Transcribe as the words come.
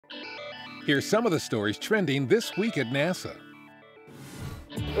Here's some of the stories trending this week at NASA.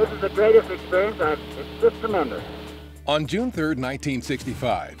 This is the greatest experience. It's just tremendous. On June 3,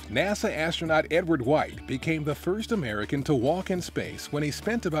 1965, NASA astronaut Edward White became the first American to walk in space when he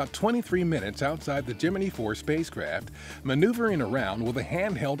spent about 23 minutes outside the Gemini 4 spacecraft, maneuvering around with a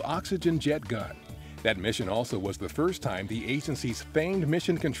handheld oxygen jet gun. That mission also was the first time the agency's famed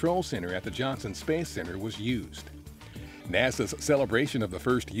Mission Control Center at the Johnson Space Center was used. NASA's celebration of the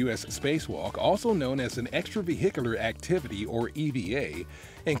first U.S. spacewalk, also known as an extravehicular activity or EVA,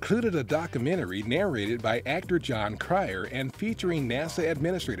 included a documentary narrated by actor Jon Cryer and featuring NASA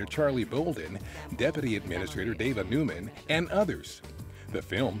Administrator Charlie Bolden, Deputy Administrator Dava Newman, and others. The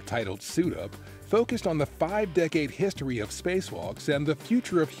film, titled Suit Up, focused on the 5-decade history of spacewalks and the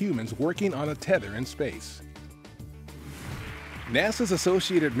future of humans working on a tether in space. NASA's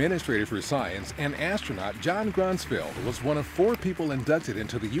Associate Administrator for Science and astronaut Jon Grunsfeld was one of 4 people inducted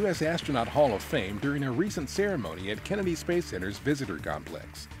into the U.S. Astronaut Hall of Fame during a recent ceremony at Kennedy Space Center's Visitor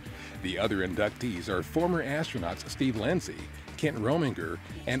Complex. The other inductees are former astronauts Steve Lindsay, Kent Rominger,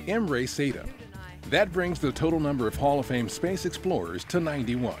 and Imre Sada. That brings the total number of Hall of Fame space explorers to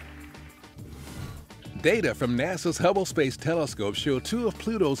 91. Data from NASA's Hubble Space Telescope show 2 of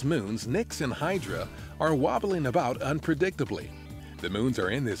Pluto's moons, Nix and Hydra, are wobbling about unpredictably. The moons are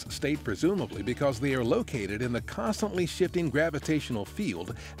in this state presumably because they are located in the constantly shifting gravitational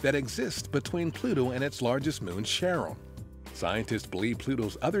field that exists between Pluto and its largest moon, Charon. Scientists believe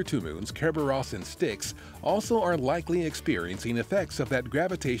Pluto's other 2 moons, Kerberos and Styx, also are likely experiencing effects of that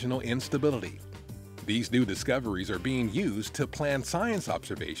gravitational instability. These new discoveries are being used to plan science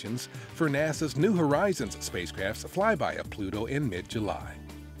observations for NASA's New Horizons spacecraft's flyby of Pluto in mid-July.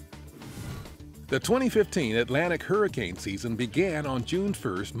 The 2015 Atlantic hurricane season began on June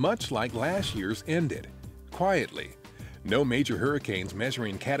 1st, much like last year's ended. Quietly. No major hurricanes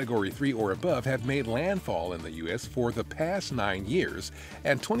measuring Category 3 or above have made landfall in the U.S. for the past 9 years,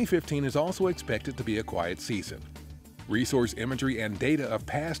 and 2015 is also expected to be a quiet season. Resource imagery and data of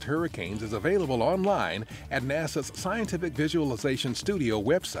past hurricanes is available online at NASA's Scientific Visualization Studio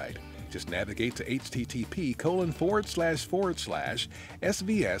website. Just navigate to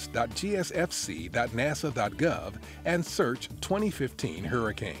http://svs.gsfc.nasa.gov and search 2015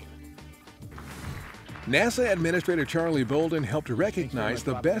 hurricane. NASA Administrator Charlie Bolden helped recognize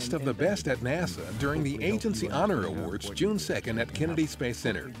the best of the best at NASA during the Agency Honor Awards June 2nd at Kennedy Space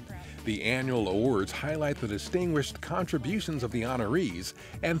Center. The annual awards highlight the distinguished contributions of the honorees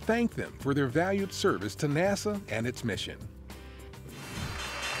and thank them for their valued service to NASA and its mission.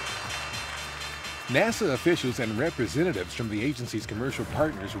 NASA officials and representatives from the agency's commercial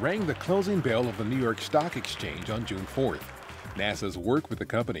partners rang the closing bell of the New York Stock Exchange on June 4th. NASA's work with the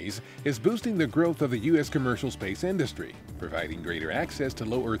companies is boosting the growth of the U.S. commercial space industry, providing greater access to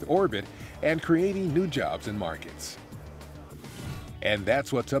low Earth orbit, and creating new jobs and markets. And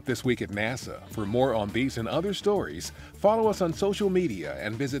that's what's up this week at NASA. For more on these and other stories, follow us on social media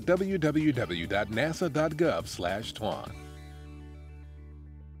and visit www.nasa.gov/twan.